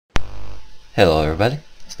Hello everybody,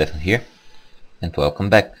 Stefan here, and welcome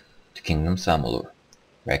back to Kingdom's Amalur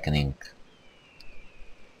Reckoning.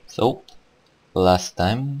 So, last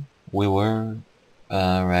time we were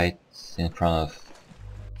right in front of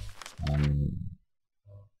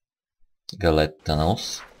Galette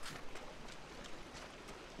tunnels,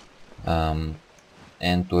 and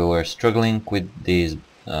we were struggling with these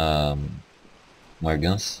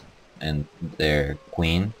Morgans and their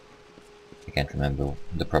queen. I can't remember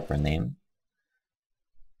the proper name.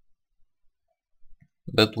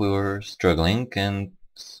 But we were struggling and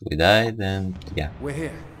we died and yeah. We're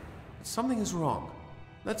here. Something is wrong.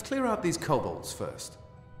 Let's clear out these kobolds first.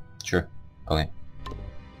 Sure. Okay.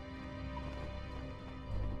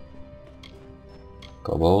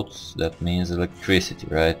 Kobolds, that means electricity,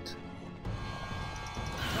 right?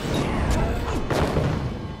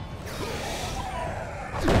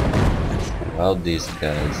 About these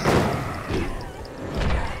guys.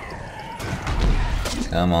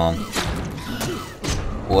 Come on.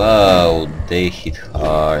 Wow, they hit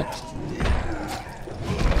hard.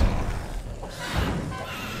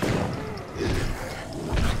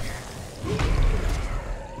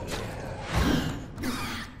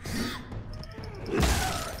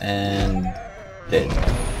 And dead.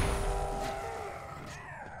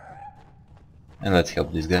 And let's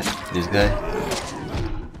help this guy.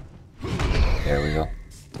 There we go.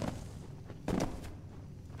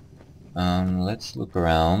 Let's look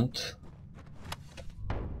around.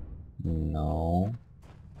 No.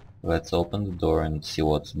 Let's open the door and see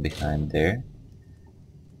what's behind there.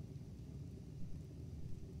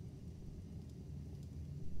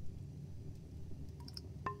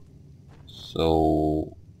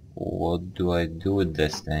 So, what do I do with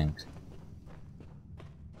this thing?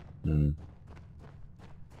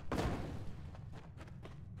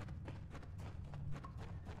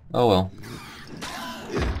 Oh well.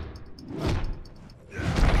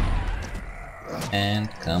 And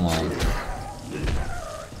come on.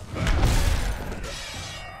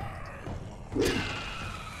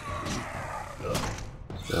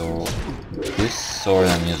 So this sword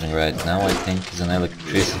I'm using right now I think is an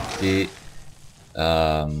electricity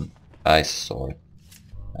ice sword.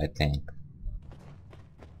 I think.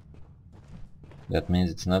 That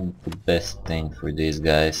means it's not the best thing for these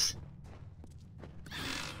guys.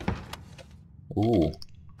 Ooh,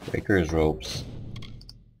 breaker's ropes.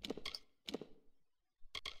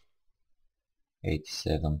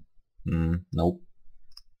 87. Nope.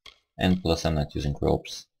 And plus I'm not using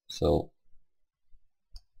ropes, so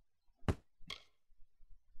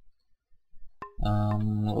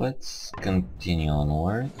let's continue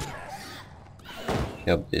onward.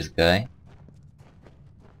 Help this guy.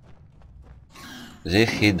 If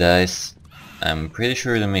he dies, I'm pretty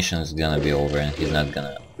sure the mission is gonna be over and he's not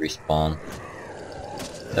gonna respawn.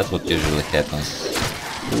 That's what usually happens.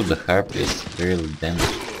 Ooh, the harp is really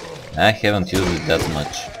damaged. I haven't used it that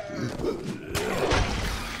much.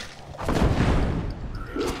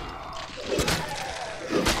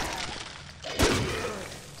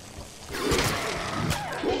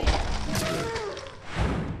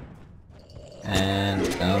 And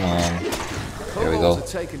come on. There we go. Kobolds are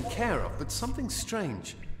taken care of, but something's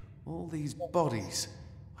strange. All these bodies.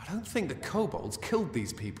 I don't think the kobolds killed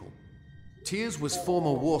these people. Tyrs was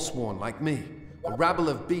former warsworn like me. A rabble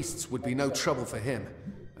of beasts would be no trouble for him.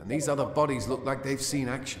 And these other bodies look like they've seen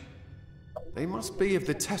action. They must be of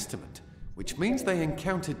the Testament, which means they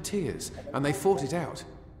encountered Tyrs, and they fought it out.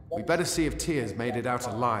 We better see if Tyrs made it out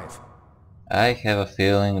alive. I have a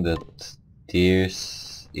feeling that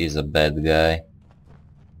Tyrs is a bad guy.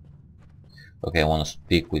 Okay, I want to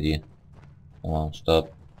speak with you. Come on,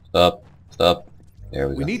 stop. There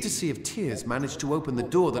we go. We need to see if Tyrs managed to open the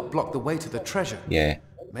door that blocked the way to the treasure. Yeah.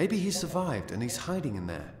 Maybe he survived and he's hiding in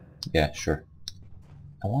there. Yeah, sure.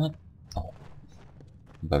 I want... Oh.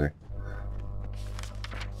 Bugger.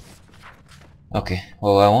 Okay,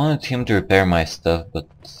 well I wanted him to repair my stuff, but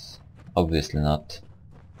obviously not.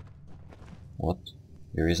 What?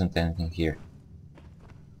 There isn't anything here.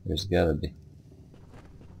 There's gotta be.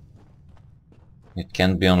 It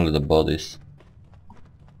can't be only the bodies.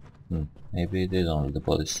 Maybe it is only the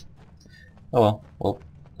bodies. Oh well,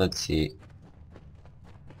 let's see.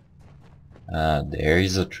 There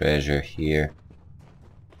is a treasure here.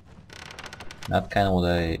 Not kind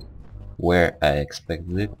of where I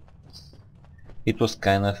expected it. It was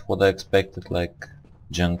kind of what I expected, like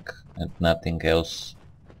junk and nothing else.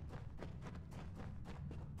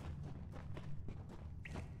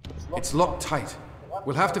 It's locked tight.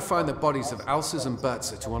 We'll have to find the bodies of Alces and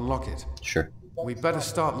Bertza to unlock it. Sure. We better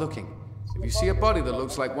start looking. If you see a body that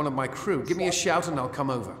looks like one of my crew, give me a shout and I'll come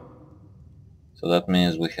over. So that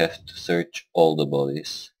means we have to search all the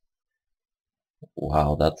bodies.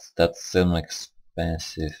 Wow, that's some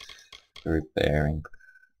expensive repairing.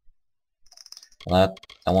 But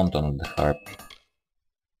I want on the harp.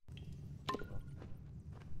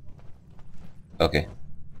 Okay.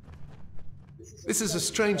 This is a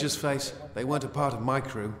stranger's face. They weren't a part of my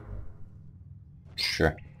crew.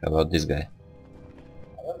 Sure. How about this guy?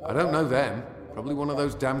 I don't know them. Probably one of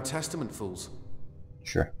those damn Testament fools.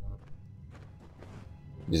 Sure.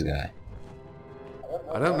 This guy.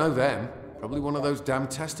 I don't know them. Probably one of those damn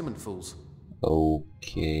Testament fools.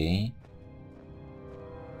 Okay.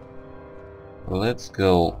 Well, let's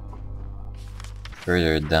go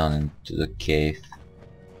further down into the cave.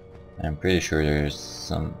 I'm pretty sure there's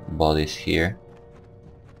some bodies here.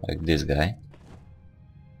 Like this guy.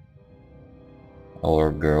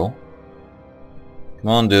 Or girl. Come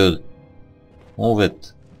on, dude. Move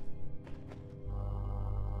it.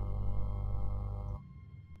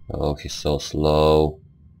 Oh, he's so slow.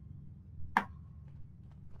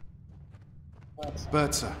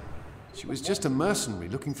 Bertha. She was just a mercenary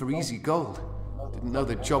looking for easy gold. Didn't know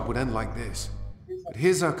the job would end like this. But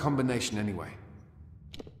here's our combination anyway.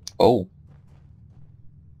 Oh.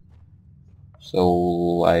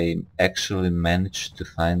 So I actually managed to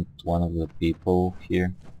find one of the people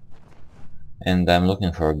here. And I'm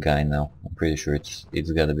looking for a guy now. I'm pretty sure it's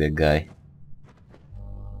gotta be a guy.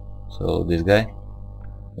 So this guy?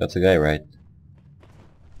 That's a guy, right?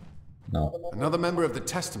 No. Another member of the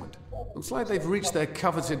Testament. Looks like they've reached their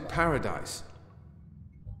coveted paradise.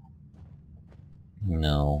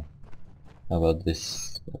 No. How about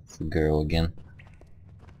this? That's a girl again.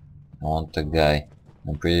 I want a guy.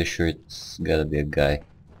 I'm pretty sure it's gotta be a guy.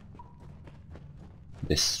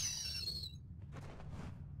 This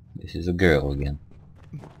is a girl again.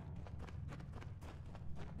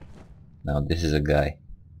 Now this is a guy.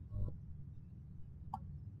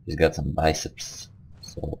 He's got some biceps.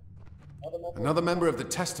 So Another member of the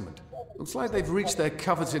Testament. Looks like they've reached their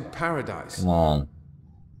coveted paradise. come on.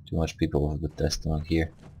 Too much people of the Testament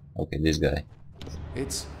here. Okay, this guy.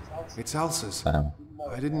 It's Alsa's. Bam.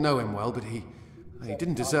 I didn't know him well, but he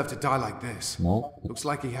didn't deserve to die like this. No? Looks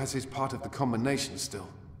like he has his part of the combination still.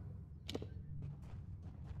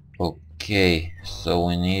 Okay, so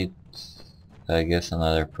we need, I guess,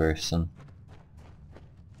 another person.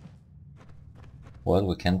 What?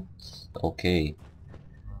 We can't... Okay.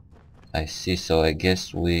 I see, so I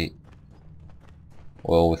guess we...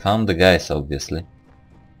 Well, we found the guys, obviously.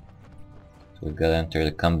 So we gotta enter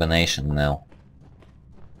the combination now.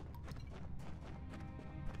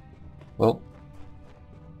 Well...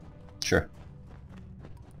 Sure.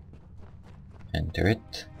 Enter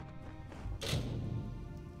it.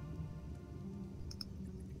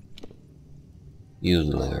 Use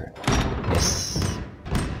the lever. Yes.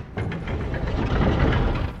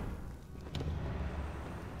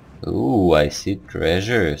 Ooh, I see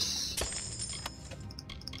treasures.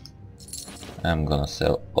 I'm gonna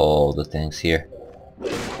sell all the things here.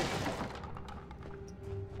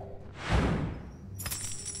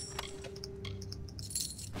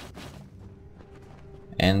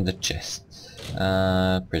 And the chest.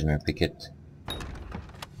 Prisoner picket.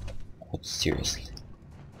 Oh, seriously.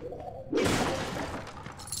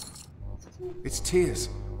 It's Tears.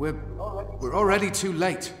 We're already too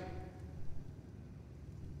late.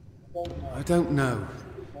 I don't know.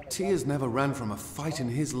 Tears never ran from a fight in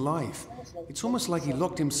his life. It's almost like he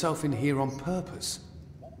locked himself in here on purpose.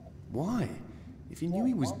 Why? If he knew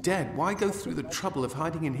he was dead, why go through the trouble of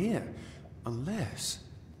hiding in here? Unless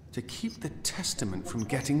to keep the Testament from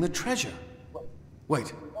getting the treasure.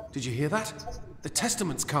 Wait, did you hear that? The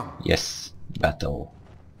Testament's come. Yes, battle.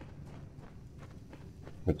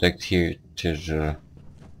 Protect here, treasure.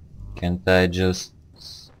 Can't I just...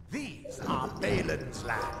 These are Balin's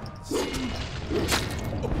lands.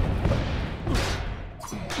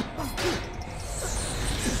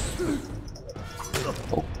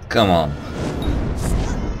 Oh, come on.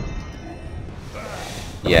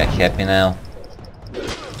 Yeah, happy now?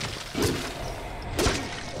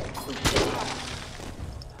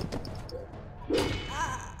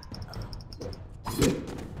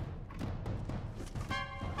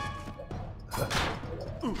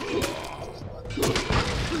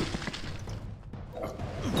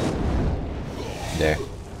 There.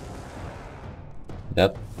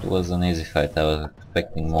 That was an easy fight, I was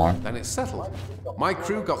expecting more. Then it's settled. My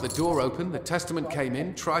crew got the door open, the Testament came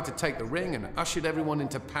in, tried to take the ring, and ushered everyone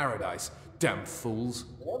into paradise. Damn fools.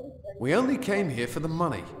 We only came here for the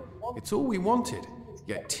money. It's all we wanted.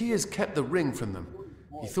 Yet Tears kept the ring from them.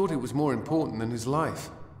 He thought it was more important than his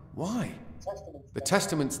life. Why? The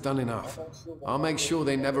Testament's done enough. I'll make sure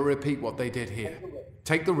they never repeat what they did here.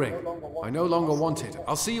 Take the ring. I no longer want it.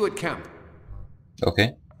 I'll see you at camp.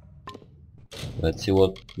 Okay. Let's see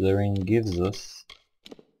what the ring gives us.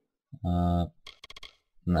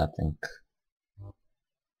 Nothing.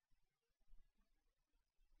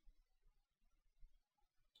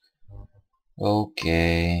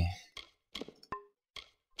 Okay.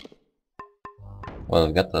 Well,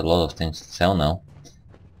 I've got a lot of things to sell now.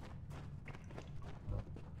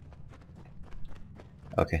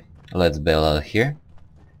 Okay, let's bail out of here.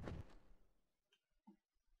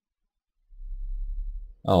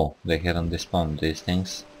 Oh, they haven't despawned these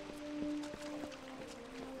things.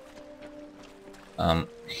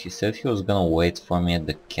 He said he was gonna wait for me at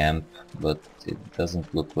the camp, but it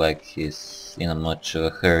doesn't look like he's in much of a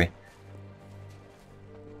hurry.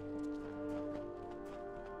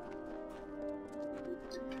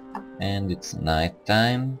 And it's night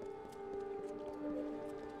time.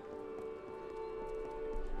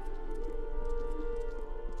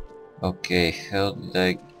 Okay, how did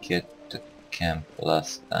I get to camp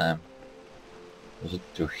last time? Was it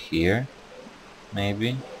through here?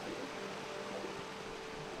 Maybe?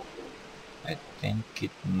 I think it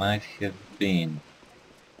might have been.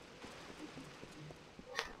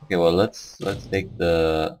 Okay, well let's take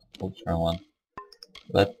the oops, wrong one.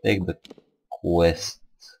 Let's take the quest.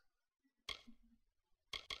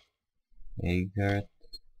 Agard,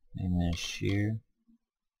 and Shear.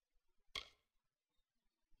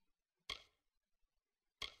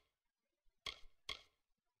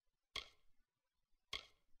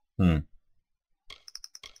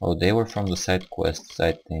 Oh, they were from the side quests,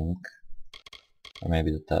 I think. Or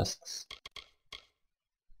maybe the tasks.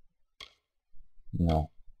 No.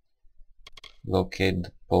 Locate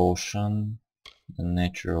the potion, the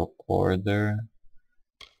natural order.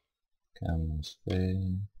 Camel's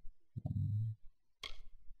face.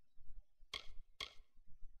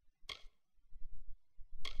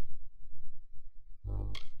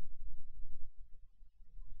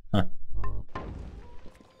 Huh.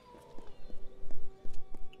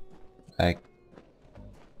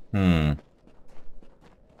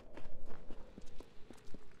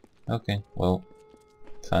 Okay, well,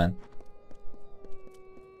 fine.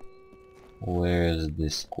 Where is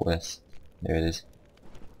this quest? There it is.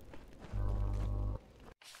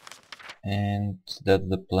 And that's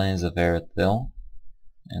the plains of Eretel.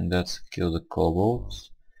 And that's kill the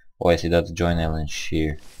kobolds. Oh, I see, that's join Ellen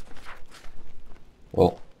Shear.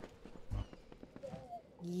 Whoa.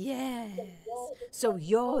 Yes. So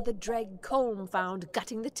you're the Dreg Colm found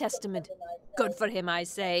gutting the Testament. Good for him, I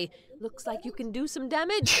say. Looks like you can do some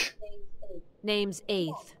damage. Name's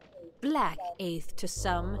Eighth. Black Eighth to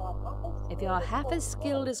some. If you're half as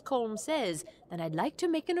skilled as Colm says, then I'd like to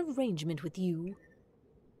make an arrangement with you.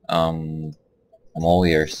 I'm all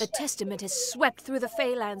ears. The Testament has swept through the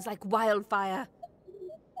Feylands like wildfire.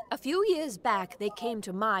 A few years back, they came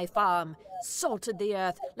to my farm, salted the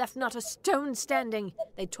earth, left not a stone standing.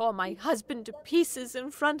 They tore my husband to pieces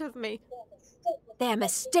in front of me. Their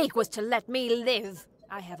mistake was to let me live.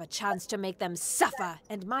 I have a chance to make them suffer,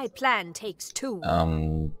 and my plan takes two. I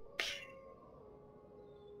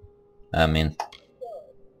mean...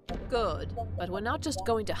 Good, but we're not just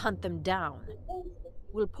going to hunt them down.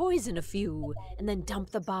 We'll poison a few, and then dump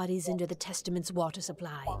the bodies into the Testament's water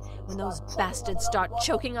supply. When those bastards start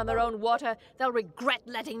choking on their own water, they'll regret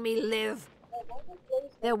letting me live.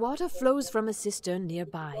 Their water flows from a cistern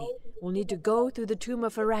nearby. We'll need to go through the tomb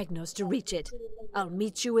of Aragnos to reach it. I'll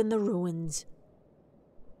meet you in the ruins.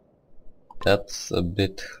 That's a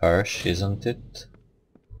bit harsh, isn't it?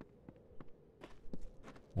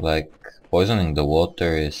 Like, poisoning the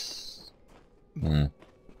water is...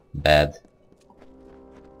 bad.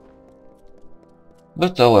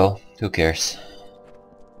 But oh well, who cares?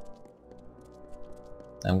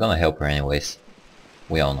 I'm gonna help her anyways.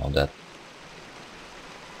 We all know that.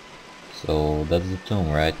 So that's the tomb,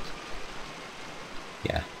 right?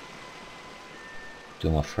 Yeah.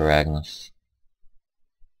 Tomb of Aragnos.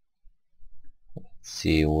 Let's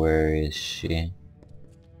see, where is she?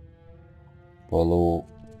 Follow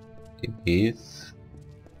Edith.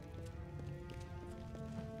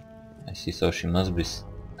 I see, so she must be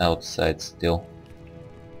outside still.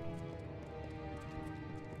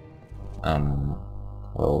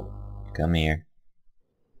 Well, come here.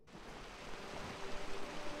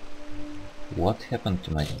 What happened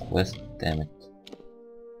to my quest, damn it?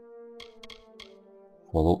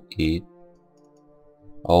 Follow it.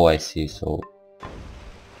 Oh, I see, so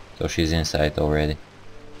she's inside already.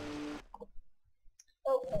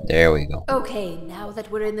 There we go. Okay, now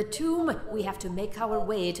that we're in the tomb, we have to make our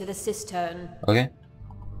way to the cistern. Okay.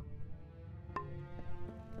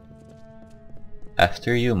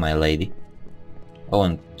 After you, my lady. Oh,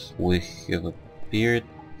 and we have appeared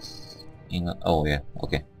in a... Oh yeah,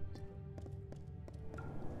 okay.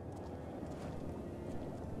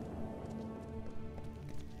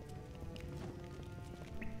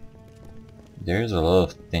 There's a lot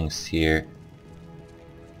of things here.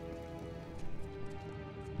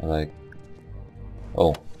 Like...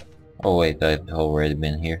 Oh. Oh wait, I've already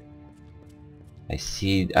been here. I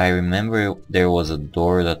see... I remember there was a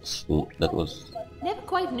door that was... Never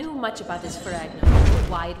quite knew much about this fragment,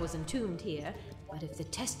 or why it was entombed here, but if the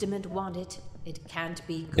Testament want it, it can't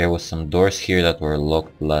be good. There was some doors here that were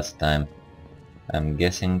locked last time. I'm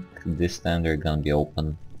guessing this time they're gonna be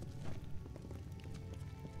open.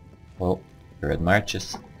 Well, red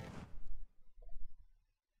marches.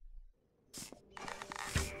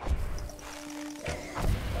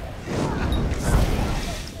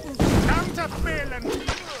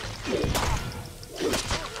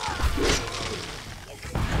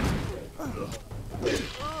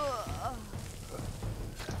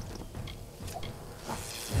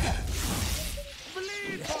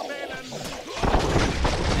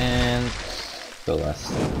 And the last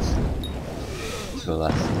thing.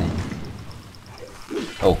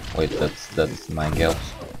 Oh wait, that's my gals.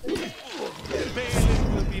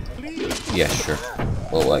 Yeah, sure.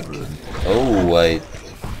 Well, I can. Oh wait.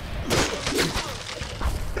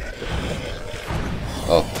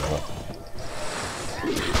 Oh. Well.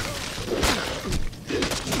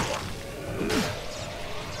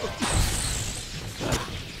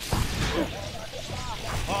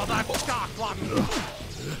 Oh, that dark one!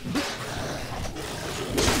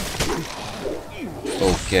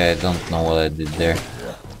 Okay, I don't know what I did there.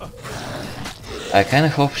 I kinda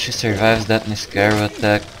hope she survives that Niskaro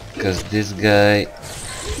attack, cause this guy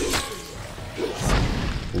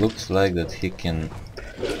looks like that he can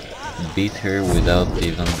beat her without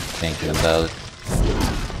even thinking about it.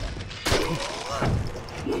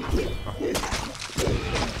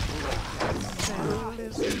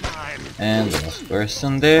 And the last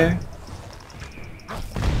person there.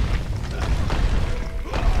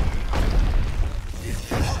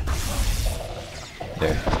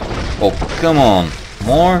 There. Oh, come on!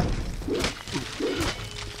 More?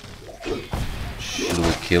 Should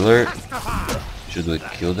we kill her? Should we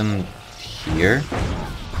kill them here?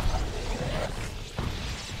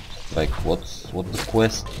 Like, what's the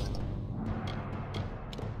quest?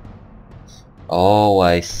 Oh,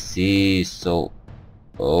 I see. So,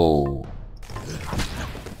 oh,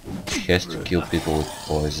 she has to kill people with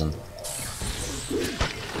poison.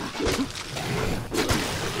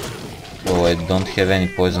 Oh, I don't have any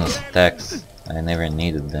poisonous attacks. I never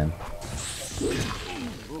needed them.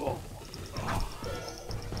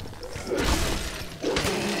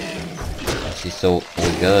 I see, so we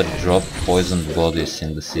gotta drop poisoned bodies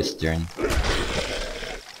in the cistern.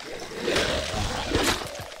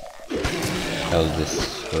 How's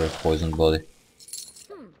this for a poisoned body?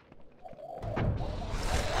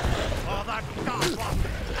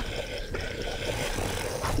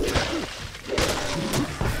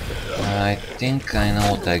 I think I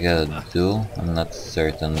know what I gotta do. I'm not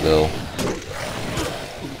certain though.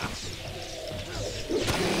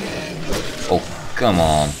 Oh, come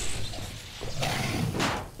on!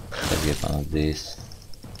 Let's get one of these.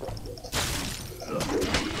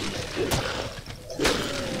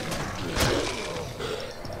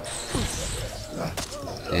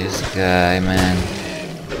 This guy, man.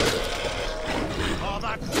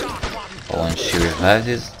 Oh, and she revived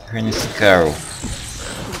her Niskaro.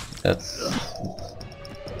 That's...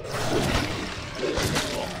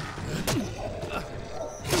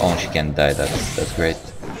 Oh, she can't die, that's great.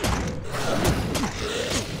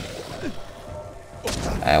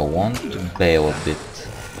 I want to bail a bit.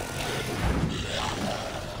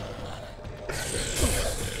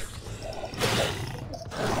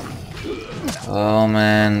 Oh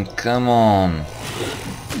man, come on.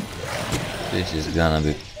 This is gonna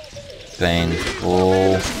be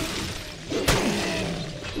painful.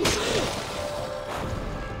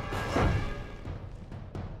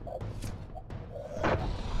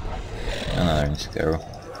 Another Niskaro.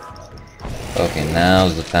 Okay,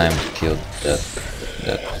 now's the time to kill that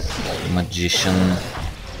magician,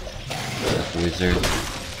 that wizard.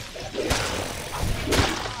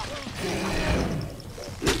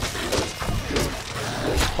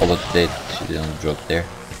 Oh, but she didn't drop there.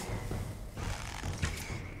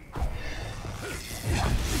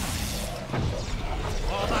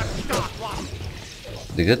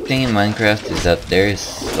 The good thing in Minecraft is that there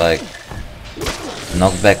is like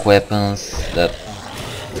knockback weapons that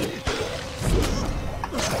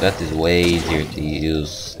is way easier to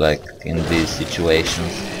use, like in these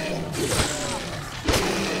situations.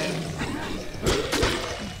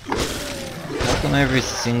 come every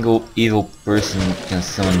single evil person can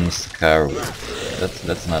summon Scaru?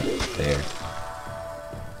 That's not fair.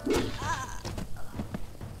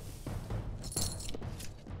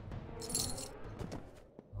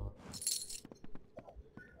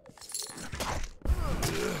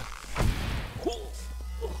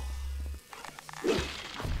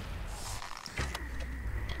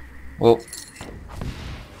 Well,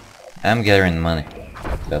 I'm gathering money,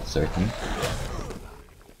 that's certain.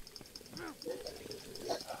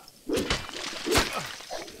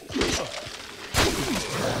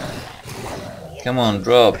 Come on,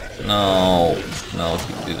 drop! No, no,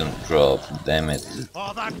 he didn't drop. Damn it!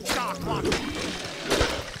 Oh, that dark one!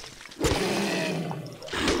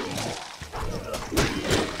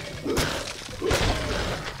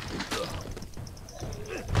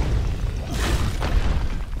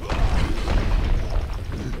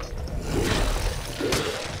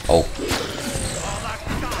 Oh.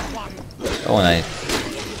 Oh, nice.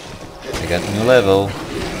 I got a new level.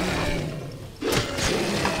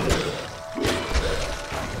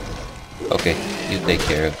 Okay, you take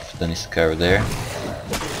care of the Niskaru there.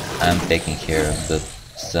 I'm taking care of the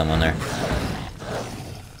summoner.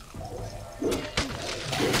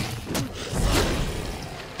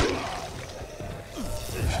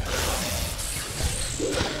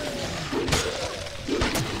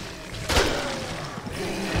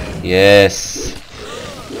 Yes!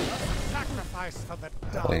 Sacrifice for the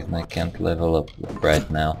dark. Wait, I can't level up right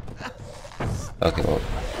now. Okay, well.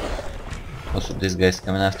 Also, this guy's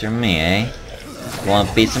coming after me, eh? You want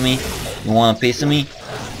a piece of me? You want a piece of me?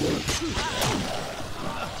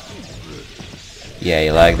 Yeah,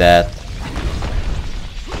 you like that?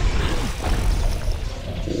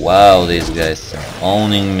 Wow, these guys are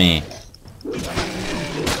owning me.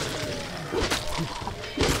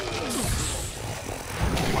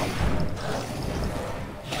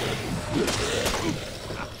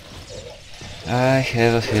 I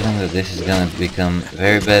have a feeling that this is gonna become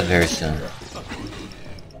very bad very soon.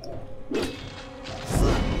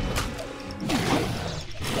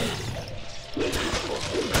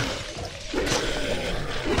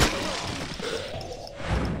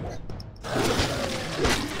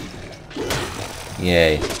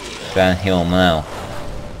 Yay, try and heal him now.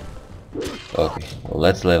 Okay, well,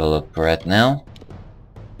 let's level up right now.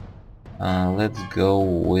 Let's go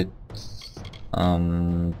with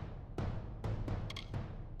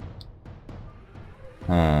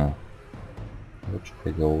what should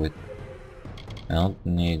I go with? I don't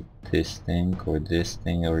need this thing or this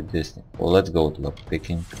thing or this thing. Well, let's go with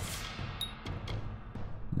lockpicking.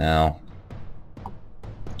 Now,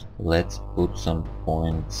 let's put some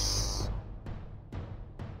points.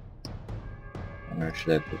 Where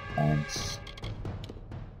should I put points?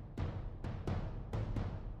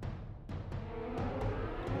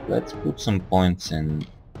 Let's put some points in.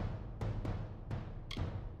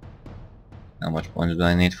 How much points do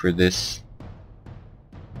I need for this?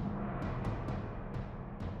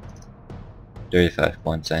 35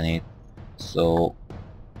 points I need. So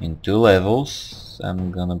in 2 levels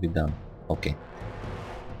I'm gonna be done. Okay.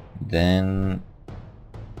 Then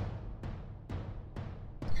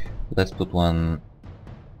let's put one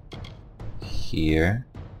here,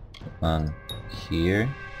 one here,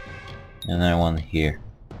 and another one here.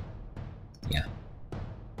 Yeah.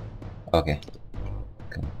 Okay.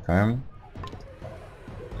 Confirm.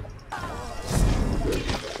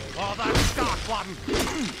 Oh, that dark one!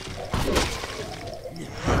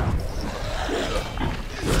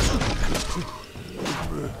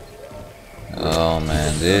 Oh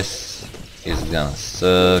man, this is gonna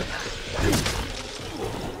suck.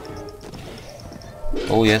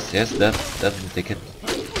 Oh yes, yes, that's the ticket.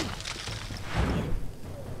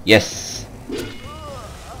 Yes!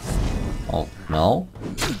 Oh no?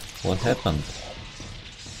 What happened?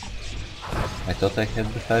 I thought I had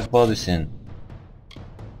the 5 bodies in.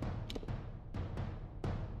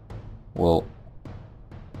 Well...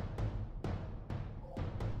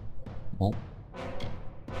 Oh.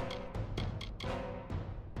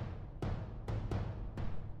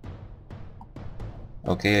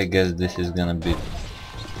 Okay, I guess this is gonna be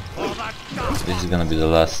the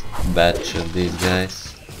last batch of these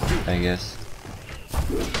guys, I guess.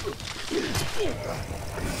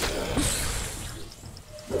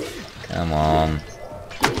 Come on.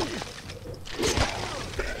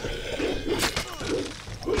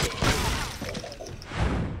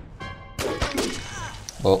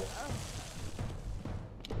 Oh.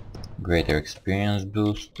 Greater experience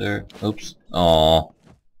booster. Oops. Oh.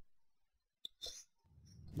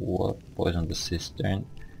 What? Poison the cistern.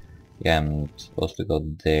 Yeah, I'm supposed to go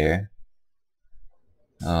there.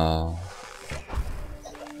 Oh.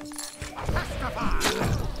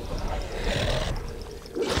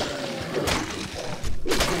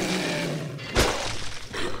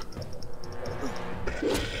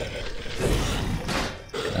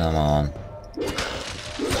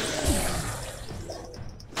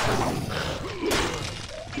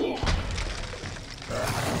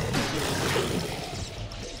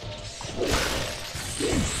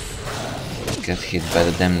 get hit by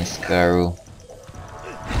the damn Niskaru.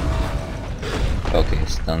 Okay,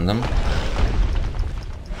 stun them.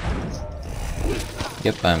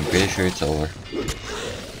 Yep, I'm pretty sure it's over.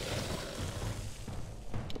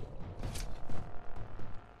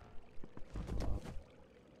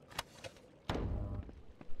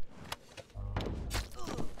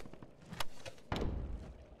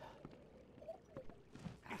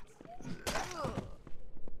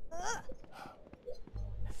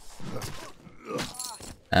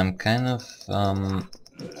 I'm kind of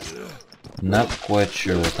not quite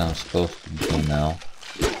sure what I'm supposed to do now.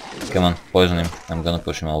 Come on, poison him. I'm gonna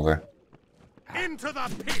push him over. Into the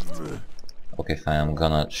pit! Okay, fine, I'm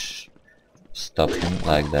gonna stop him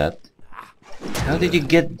like that. How did you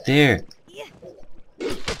get there?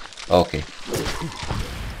 Okay.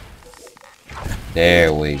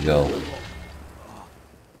 There we go.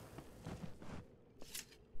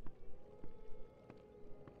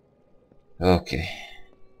 Okay.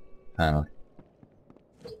 Finally.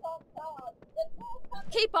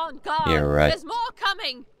 Keep on guard. You're right. There's more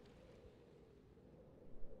coming.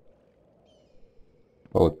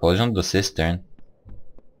 Oh, we poisoned the cistern.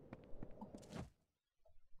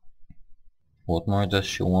 What more does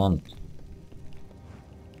she want?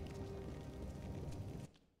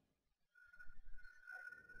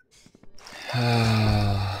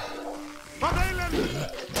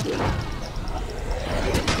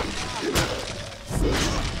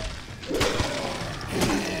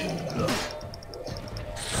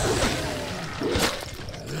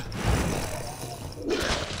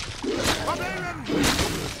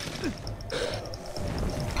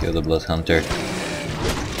 Kill the Blood Hunter.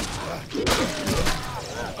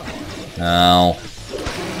 Ow.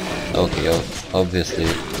 Okay, obviously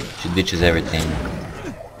she ditches everything.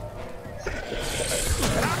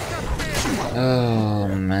 Oh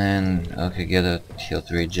man. Okay, get a health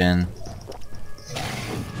regen.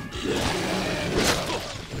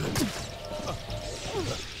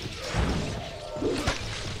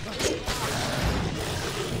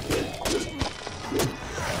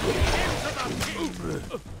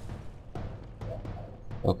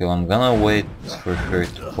 Okay, well, I'm gonna wait for her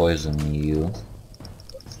to poison you.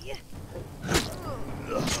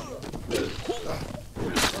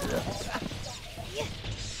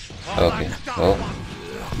 Okay, well,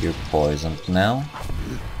 you're poisoned now.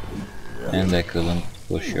 And I couldn't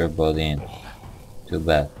push your body in. Too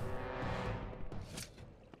bad.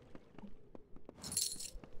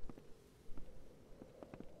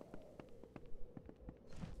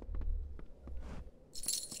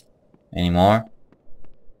 Any more?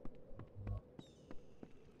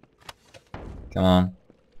 Come on.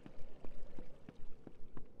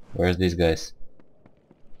 Where's these guys?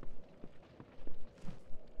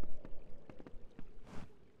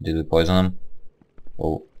 Did we poison them?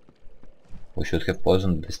 Oh. We should have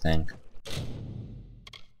poisoned this thing.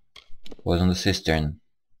 Poison the cistern.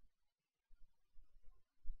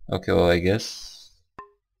 Okay, well I guess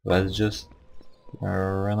let's just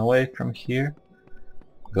run away from here.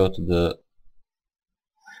 Go to the...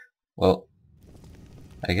 Well,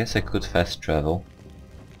 I guess I could fast travel.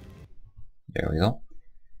 There we go.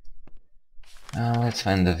 Let's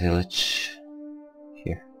find the village.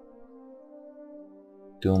 Here.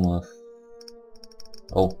 Tomb of...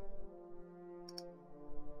 Oh.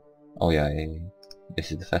 Oh yeah,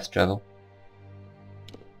 this is the fast travel.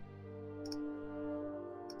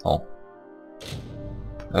 Oh.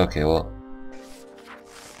 Okay, well.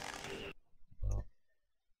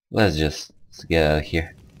 Let's just get out of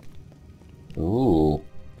here. Ooh.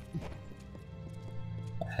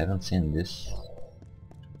 I haven't seen this.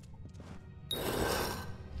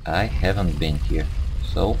 I haven't been here,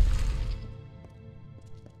 so...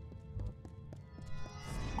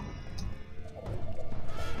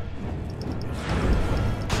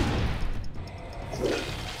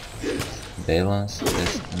 Balance,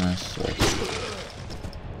 suggestinons, source.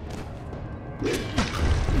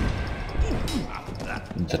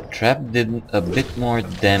 The trap did a bit more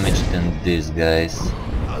damage than these guys.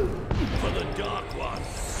 For the Dark One.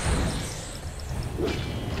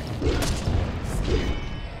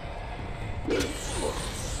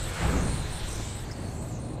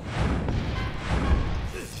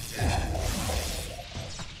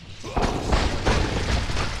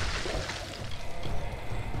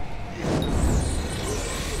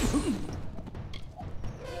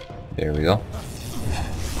 There we go.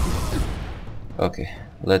 Okay,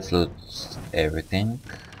 let's loot everything.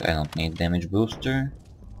 I don't need damage booster.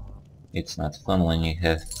 It's not fun when you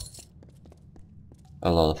have a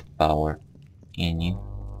lot of power in you.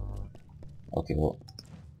 Okay, well,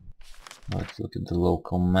 let's look at the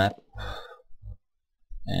local map.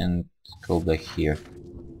 and go back here.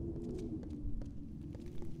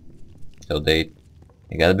 So they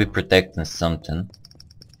gotta be protecting something.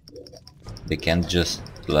 They can't just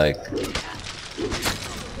like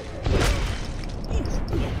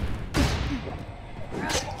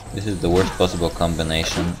this is the worst possible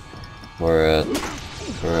combination for a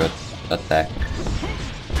attack.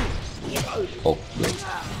 Oh great.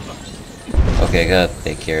 Okay, I gotta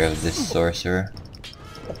take care of this sorcerer.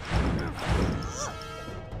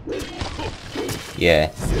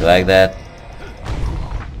 Yeah, you like that?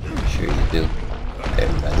 Sure you do.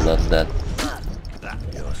 Everybody loves that.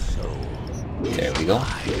 There we go.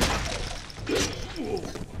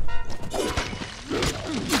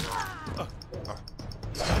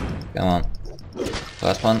 Come on.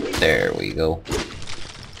 Last one. There we go.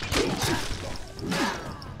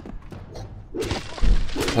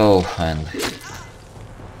 Oh, finally.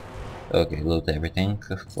 Okay, loot everything,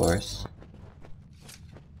 of course.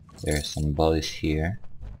 There's some bodies here.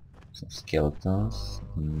 Some skeletons.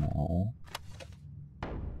 No.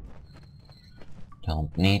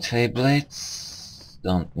 Don't need fey blades.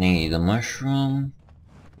 Don't need a mushroom.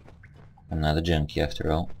 I'm not a junkie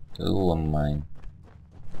after all. Ooh, I'm mine.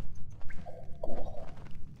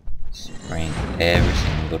 Spraying every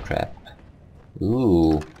single trap.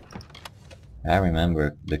 Ooh. I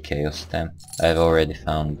remember the chaos stem. I've already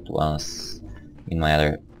found it once in my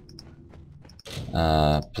other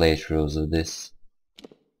playthroughs of this.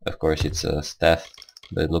 Of course it's a staff,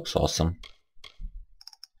 but it looks awesome.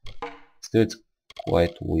 Still it's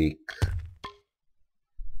quite weak.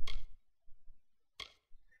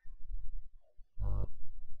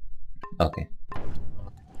 Okay.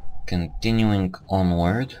 Continuing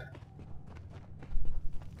onward.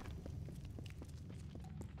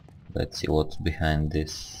 Let's see what's behind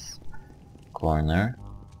this corner.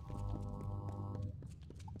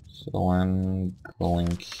 So I'm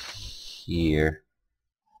going here.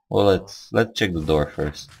 Well, let's check the door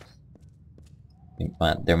first.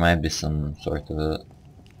 There might be some sort of a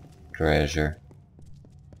treasure.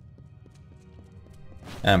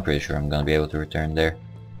 I'm pretty sure I'm gonna be able to return there.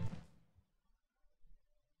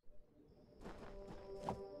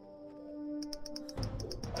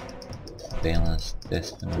 Balance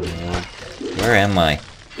destiny. Where am I?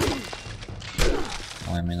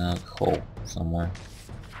 Oh, I'm in a hole somewhere.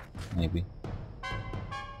 Maybe.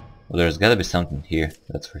 Well, there's gotta be something here,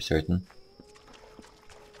 that's for certain.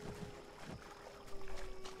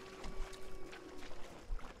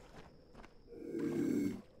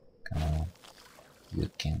 Come on. You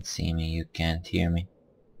can't see me, you can't hear me.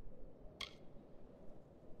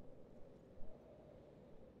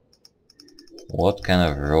 What kind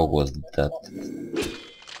of rogue was that?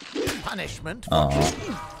 Punishment. Oh,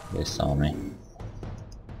 they saw me.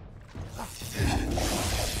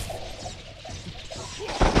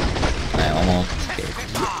 I almost escaped.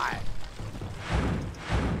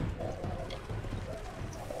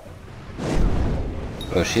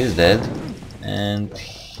 So she's dead, and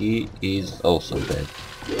he is also dead.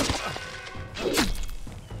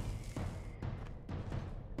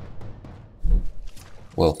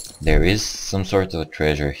 Well, there is some sort of a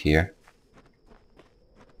treasure here.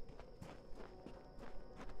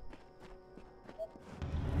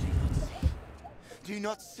 Do you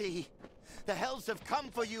not see? The hells have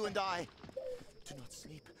come for you and I. Do not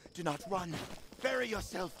sleep. Do not run. Bury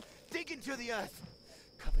yourself. Dig into the earth.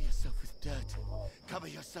 Cover yourself with dirt. Cover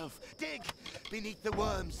yourself. Dig beneath the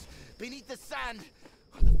worms, beneath the sand,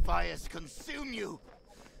 or the fires consume you.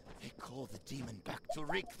 They call the demon back to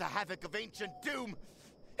wreak the havoc of ancient doom.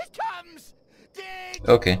 It comes! Dig!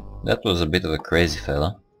 Okay, that was a bit of a crazy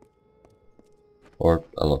fella. Or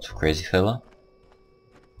a lot of crazy fella.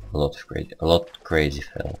 A lot crazy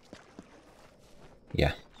fella.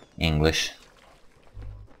 Yeah, English.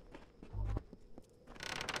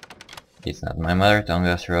 It's not my mother tongue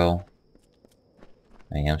after all.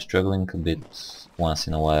 I am struggling a bit once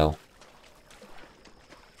in a while.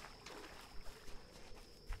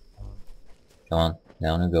 Come on,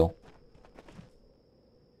 down we go.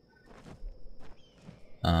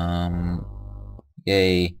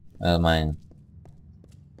 Yay, mine.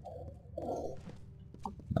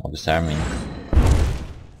 No, disarming.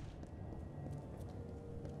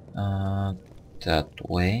 That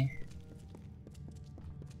way.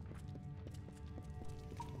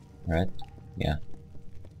 Right? Yeah.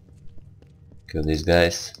 Kill these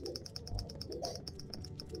guys.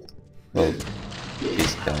 Oh,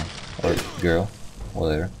 this guy. Or girl.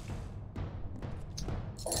 Whatever.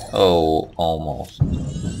 Oh, almost.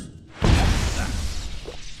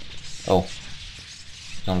 Oh.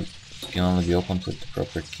 Can only be opened with the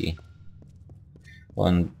proper key.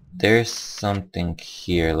 Well, There's something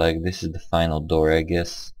here, like this is the final door, I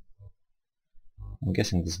guess. I'm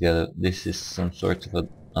guessing this is some sort of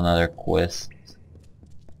another quest.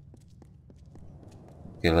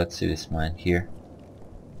 Okay, let's see this mine here.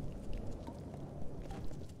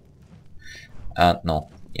 No.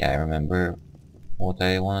 Yeah, I remember what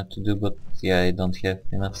I wanted to do, but yeah, I don't have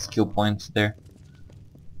enough skill points there.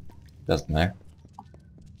 Doesn't matter.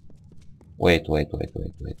 Wait,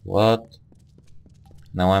 what?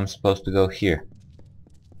 Now I'm supposed to go here.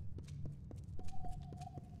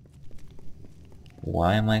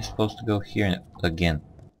 Why am I supposed to go here again?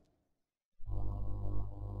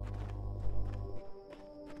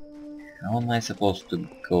 How am I supposed to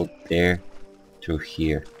go there through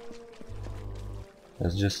here?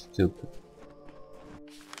 That's just stupid.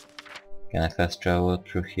 Can I fast travel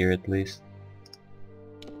through here at least?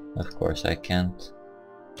 Of course I can't.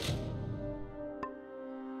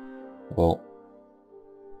 Well.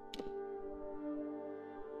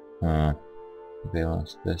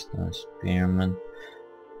 Valence distance experiment.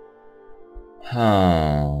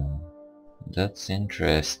 That's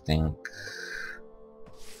interesting.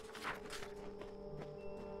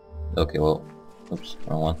 Okay, well, oops,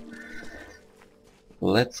 wrong one.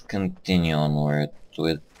 Let's continue onward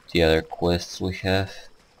with the other quests we have.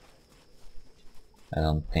 I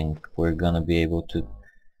don't think we're gonna be able to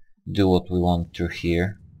do what we want through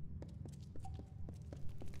here.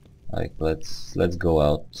 Like, let's go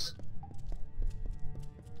out.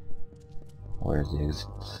 Where's the exit?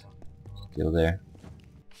 Still there.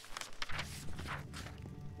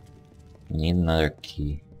 Need another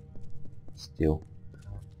key. Still.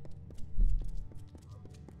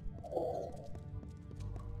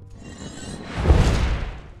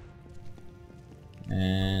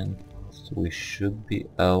 And we should be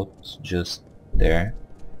out just there.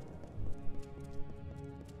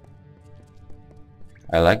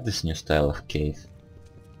 I like this new style of cave.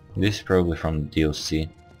 This is probably from the DLC.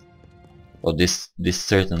 Oh, this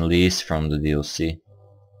certainly is from the DLC.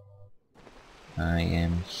 I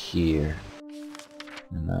am here.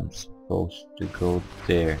 And I'm supposed to go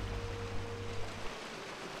there.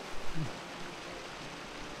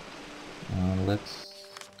 Let's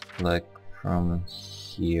like from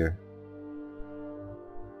here.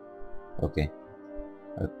 Okay.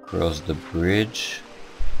 Across the bridge.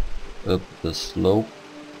 Up the slope.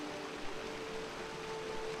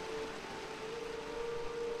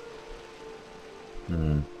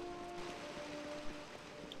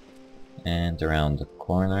 And around the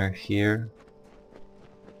corner here.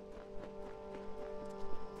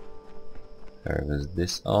 Where was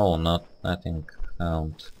this? Oh, nothing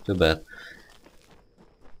found. Too bad.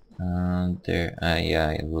 There,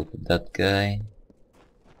 yeah, I looked at that guy.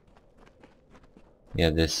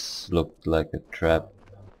 Yeah, this looked like a trap,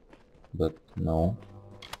 but no.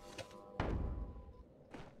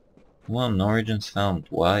 Well, no origins found.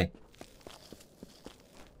 Why?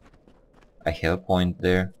 I have a point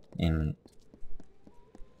there in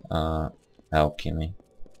alchemy,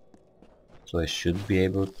 so I should be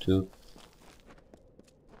able to.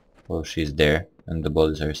 Well, she's there, and the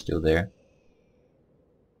bodies are still there.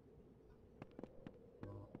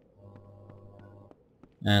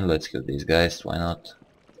 And let's kill these guys, why not?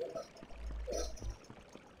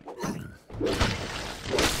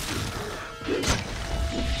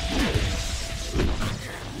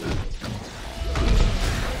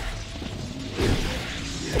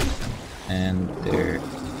 And there.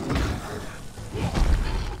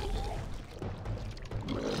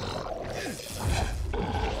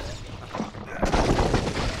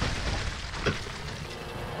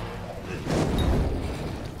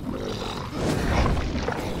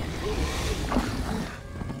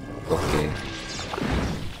 Okay.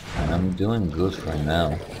 I'm doing good for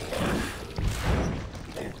now.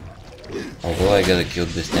 Although I gotta kill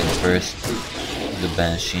this thing first, the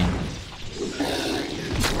Banshee.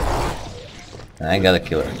 And I gotta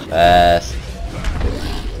kill her fast.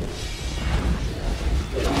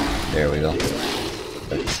 There we go.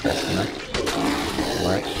 That's fast enough.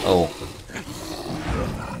 Right. Oh.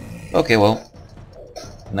 Okay, well.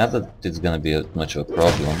 Not that it's gonna be much of a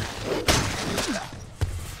problem.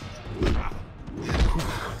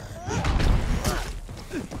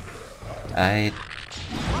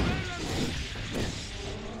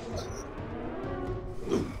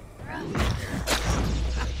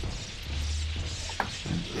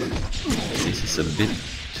 This is a bit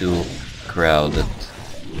too crowded.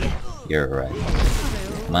 You're right.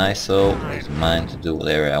 My soul is mine to do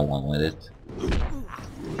whatever I want with it.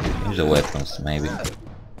 Use the weapons, maybe.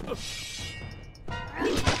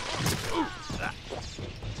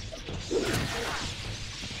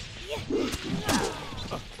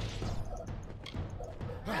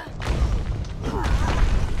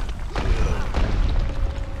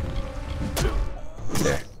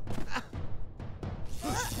 There.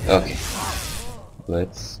 Okay.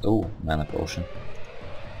 Let's... oh, mana potion.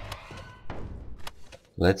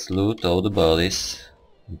 Let's loot all the bodies.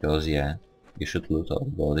 Because yeah, you should loot all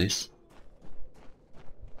the bodies.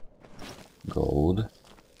 Gold.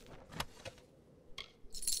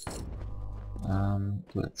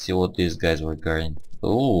 Let's see what these guys were guarding.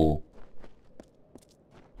 Oh!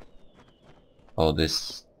 Oh,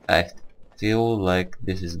 this... I feel like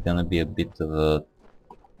this is gonna be a bit of a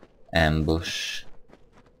ambush.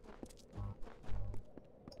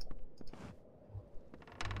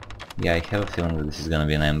 Yeah, I have a feeling that this is gonna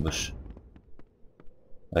be an ambush.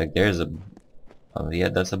 Like there's a... oh yeah,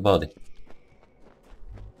 that's a body.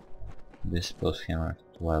 This post hammer,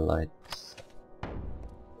 twilight.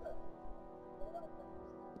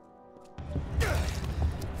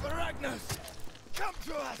 Aragnos, come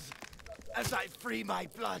to us! As I free my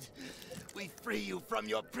blood, we free you from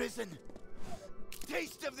your prison.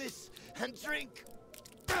 Taste of this and drink,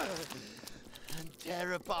 and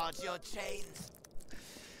tear apart your chains.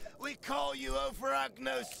 We call you, O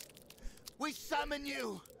Aragnos. We summon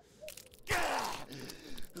you.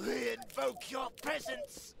 We invoke your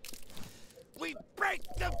presence. We break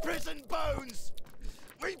the prison bones.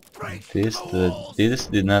 We break the walls. This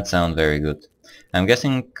did not sound very good. I'm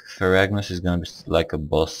guessing Ferragnus is gonna be like a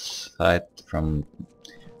boss fight from...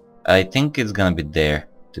 I think it's gonna be there,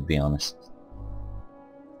 to be honest.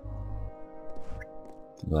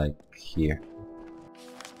 Like here.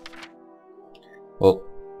 Well,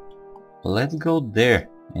 let's go there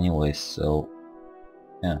anyway, so...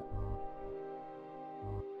 yeah.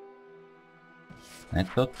 I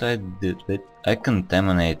thought I did it. I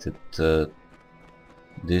contaminated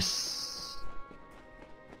this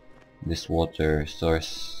water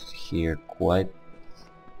source here quite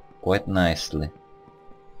nicely.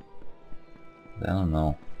 I don't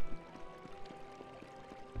know.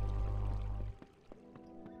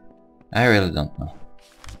 I really don't know.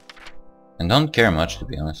 And don't care much, to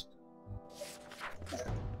be honest.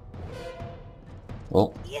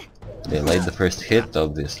 Well, they laid the first hit,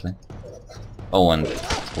 obviously. Oh, and a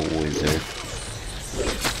wizard.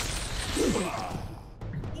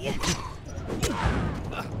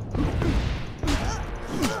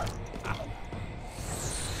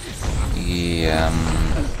 Yeah,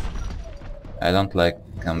 I don't like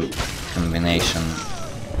combination.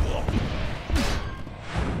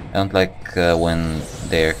 I don't like when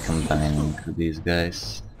they're combining these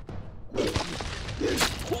guys.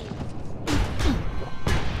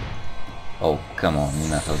 Oh, come on,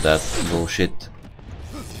 enough of that bullshit.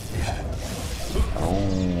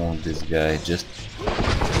 Oh, this guy just...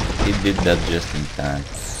 he did that just in time.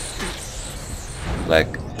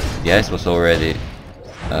 Like, the ice was already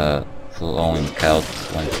flowing out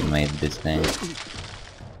when he made this thing.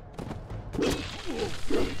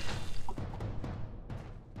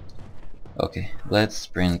 Okay, let's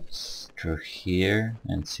sprint through here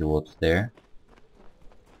and see what's there.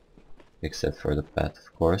 Except for the path,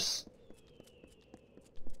 of course.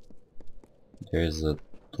 There's a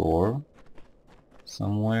door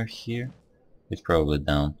somewhere here. It's probably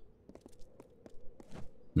down.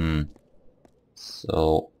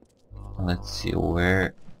 So let's see,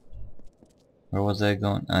 where was I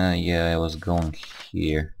going? Yeah, I was going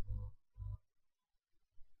here.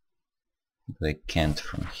 But I can't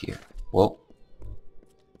from here. Whoa.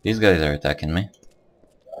 These guys are attacking me.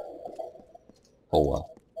 Oh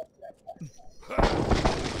well.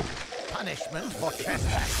 Punishment for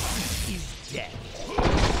trespass is death.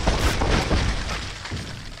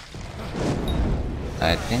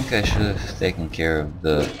 I think I should have taken care of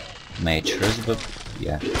the mage first, but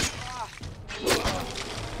yeah.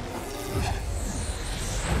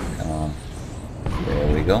 Come on.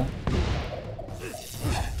 There we go.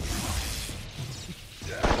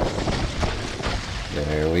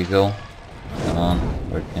 There we go. Come on,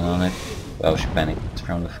 working on it. Wow, she panicked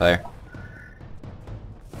from the fire.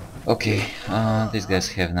 Okay, these guys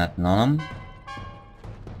have nothing on them.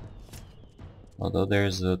 Although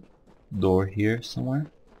there's a door here somewhere.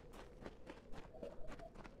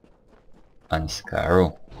 An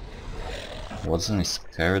Iskaro. What's an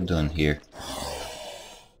Iskaro doing here?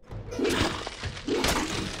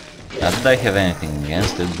 Not that I have anything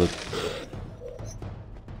against it, but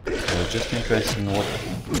I was just interested in what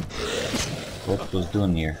it was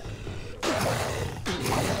doing here.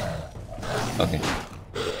 Okay.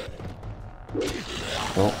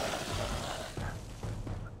 Well,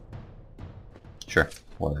 sure,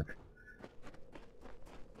 whatever.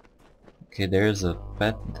 Okay, there's a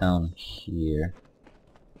path down here.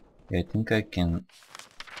 I think I can...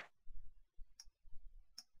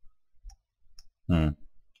 can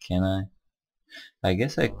I? I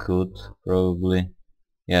guess I could probably.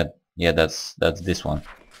 Yeah, yeah, that's this one.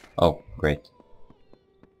 Oh, great.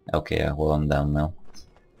 Okay, well I'm down now.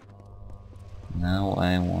 Now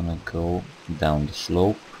I wanna go down the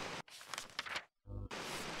slope,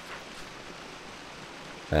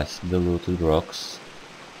 past the looted rocks,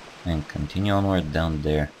 and continue onward down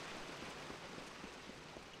there.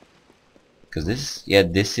 Because this, yeah,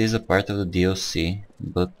 this is a part of the DLC,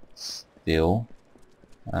 but still,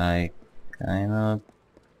 I kinda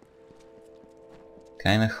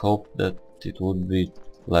hope that it would be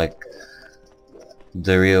like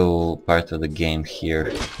the real part of the game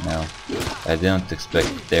here now. I didn't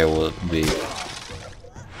expect there would be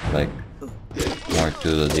like more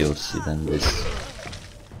to the DLC than this.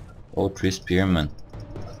 Oh, 3 spearmen.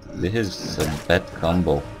 This is a bad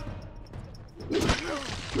combo.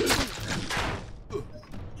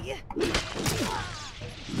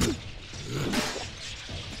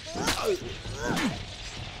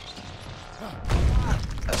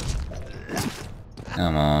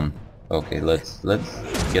 Come on. Okay, let's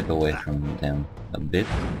get away from them a bit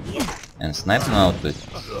and snipe them out with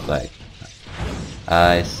like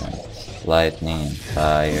ice and lightning and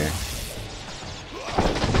fire.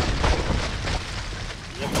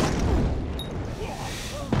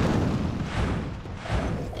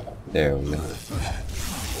 There we go.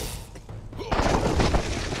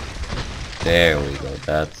 There we go.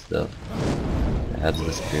 That's the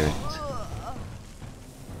spirit.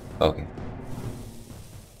 Okay.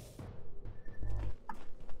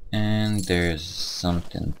 And there's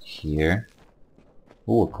something here.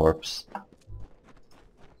 Ooh, a corpse.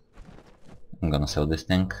 I'm gonna sell this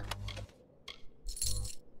thing.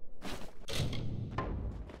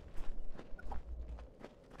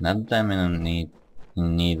 Not that I'm in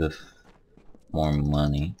need of more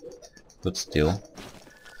money, but still.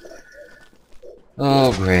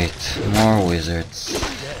 Oh great, more wizards.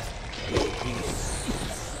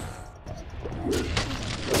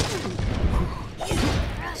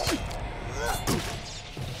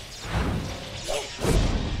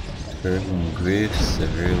 Curving grief,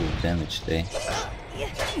 severely damaged, eh?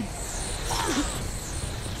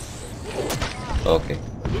 Okay.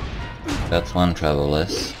 That's one travel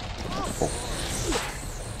less. Oh.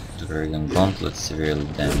 Dragon Gauntlet severely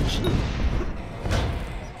damaged.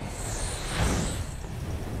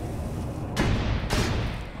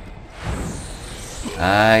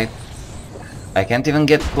 I can't even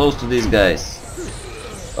get close to these guys.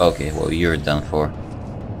 Okay, well you're done for.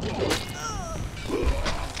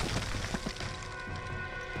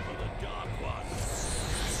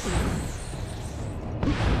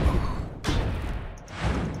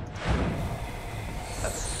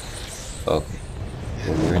 Okay,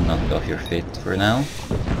 well you're knocked off your feet for now.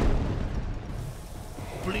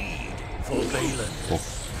 Bleed for Valen. Oh.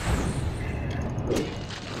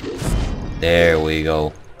 There we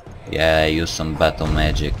go. Yeah, use some battle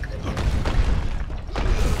magic.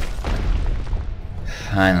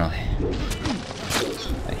 Finally.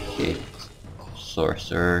 I hate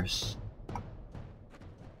sorcerers.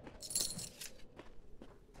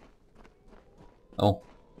 Oh,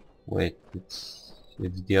 wait, it's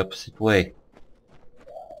the opposite way.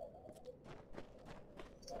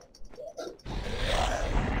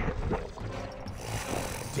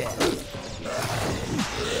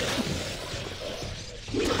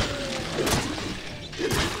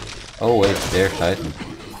 Oh wait, they're fighting.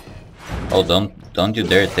 Oh, don't you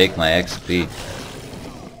dare take my XP.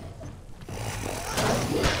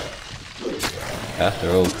 After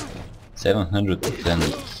all, 700 and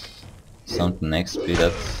something XP,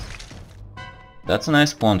 that's a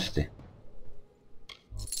nice quantity.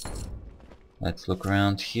 Let's look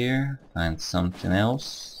around here, find something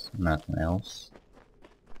else. Nothing else.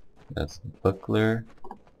 That's the buckler.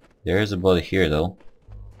 There's a body here though.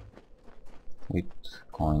 With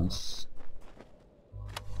coins.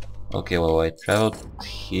 Okay, well I traveled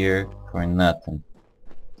here for nothing.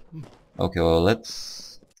 Okay, well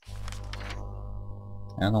let's...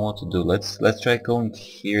 I don't know what to do. Let's try going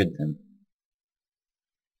here then.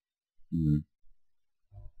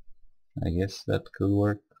 I guess that could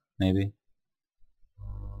work, maybe.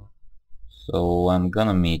 So I'm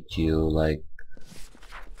gonna meet you like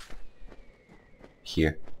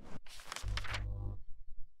here.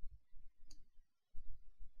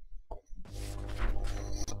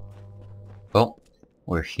 Well,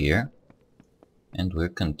 we're here and we're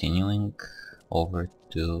continuing over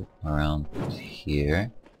to around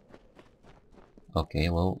here. Okay,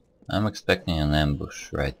 well, I'm expecting an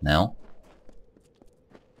ambush right now.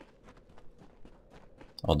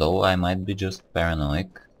 Although I might be just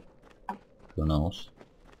paranoid. Who knows?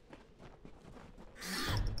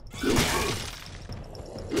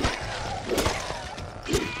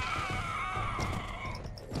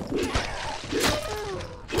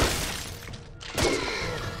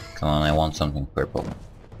 something purple.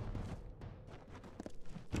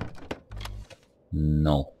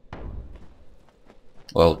 No.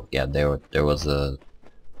 Well, yeah, there was a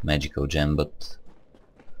magical gem, but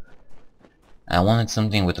I wanted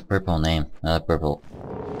something with a purple name, not a purple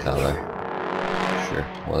color. Sure,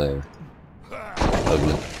 whatever.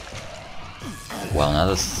 Ugly. Wow, not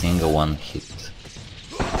a single one hit.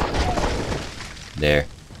 There.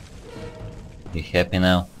 You happy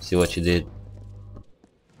now? See what you did?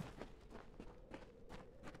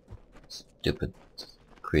 Stupid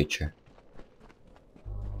creature.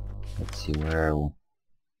 Let's see, where are we?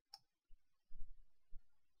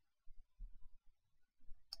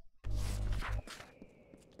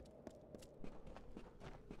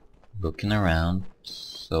 Looking around.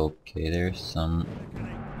 So, okay, there's some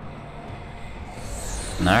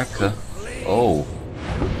Narca. Oh.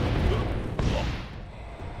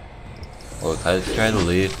 Well, if I try to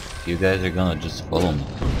leave, you guys are gonna just follow me.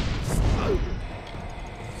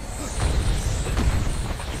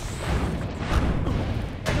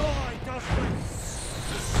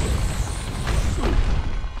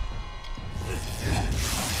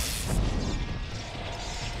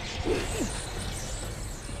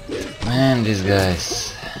 Man, these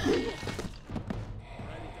guys.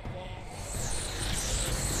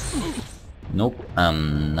 Nope,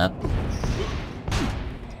 I'm not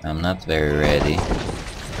very ready.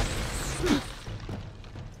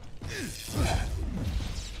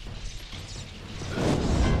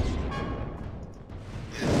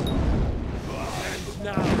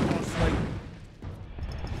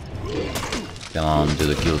 Come on, do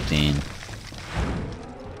the guillotine.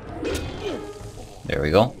 There we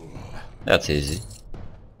go. That's easy.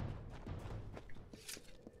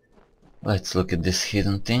 Let's look at this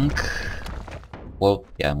hidden thing. Well,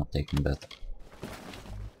 yeah, I'm taking that.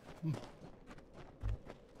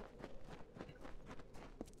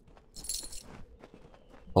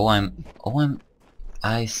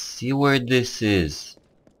 I see where this is.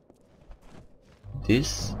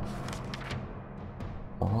 This?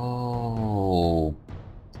 Oh.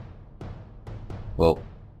 Well,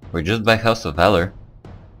 we're just by House of Valor.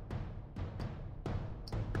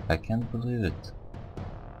 I can't believe it.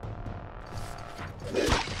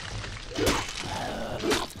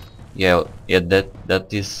 Yeah, that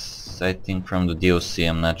is, I think, from the DLC.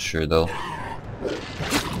 I'm not sure though.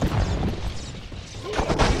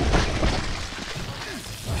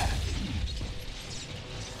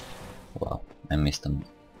 Wow, I missed them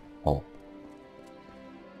all.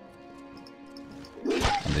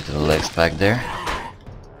 A bit of the legs back there.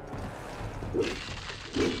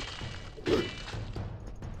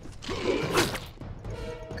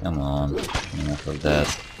 Come on, enough of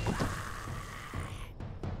that.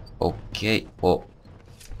 Okay, well,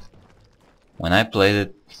 when I played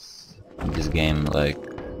it, this game, like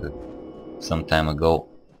some time ago,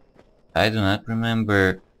 I do not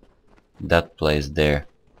remember that place there.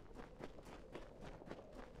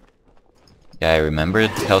 Yeah, I remembered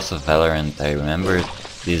House of Valor and I remembered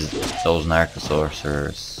those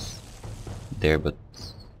Narcosorcerers there, but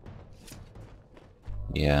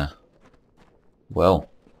yeah. Well,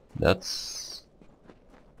 that's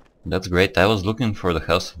great. I was looking for the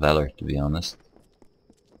House of Valor, to be honest.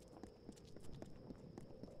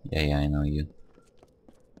 Yeah, I know you.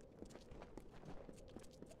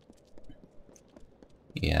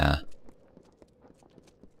 Yeah.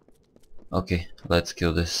 Okay, let's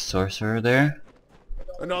kill this sorcerer there.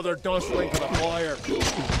 Another dustling to the fire.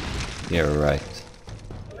 You're right.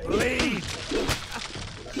 Bleed.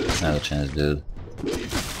 Not a chance, dude.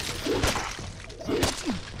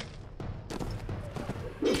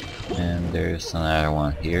 And there's another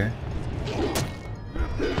one here.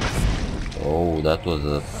 Oh, that was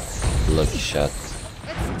a lucky shot.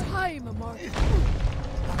 It's time,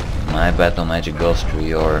 Amalur. My battle magic goes through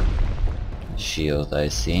your shield, I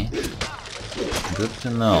see. Good to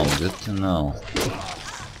know, good to know.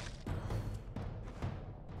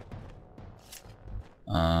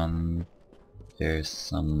 There's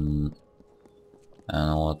some... I don't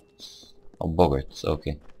know what... Oh, boggarts,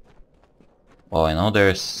 okay. Oh, I know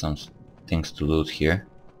there's some things to loot here.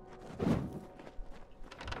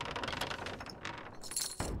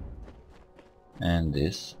 And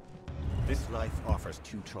this. This life offers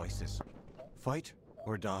two choices. Fight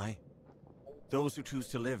or die. Those who choose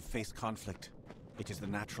to live face conflict. It is the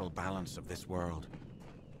natural balance of this world.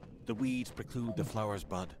 The weeds preclude the flower's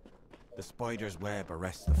bud. The spider's web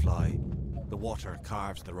arrests the fly. The water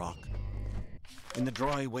carves the rock. In the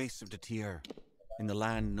dry wastes of the Tyr, in the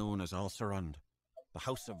land known as Alcerund, the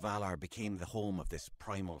House of Valor became the home of this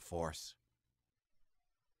primal force.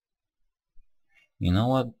 You know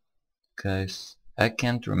what, guys? I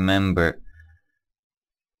can't remember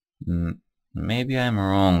Maybe I'm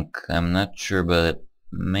wrong, I'm not sure, but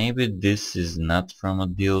maybe this is not from a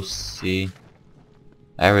DLC.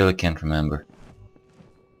 I really can't remember.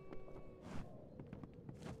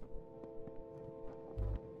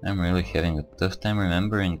 I'm really having a tough time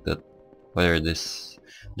remembering that whether the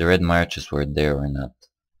red marches were there or not.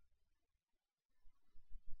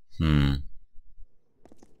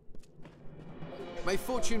 May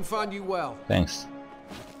fortune find you well. Thanks.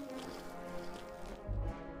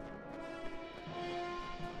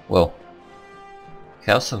 Well,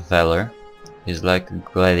 House of Valor is like a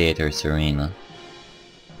gladiator's arena,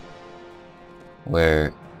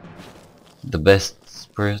 where the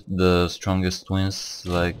the strongest wins,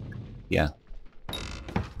 like, yeah.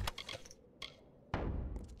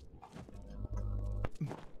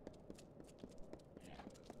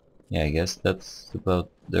 Yeah, I guess that's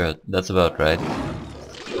about right.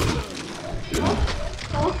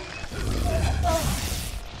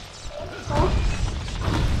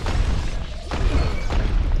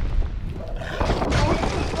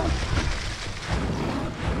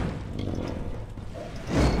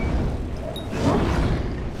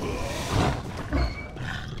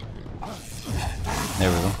 There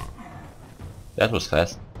we go. That was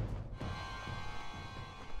fast.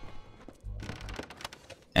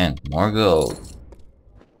 And more gold.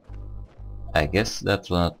 I guess that's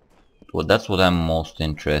what I'm most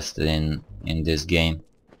interested in this game.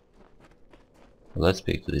 Let's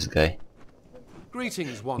speak to this guy.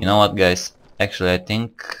 Greetings, one. You know what, guys? Actually, I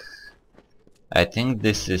think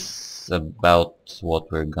this is about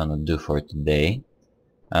what we're gonna do for today.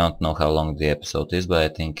 I don't know how long the episode is, but I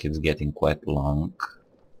think it's getting quite long.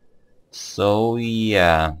 So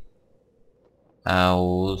yeah,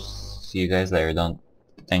 I'll see you guys later.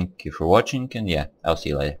 Thank you for watching, and yeah, I'll see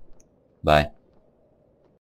you later. Bye.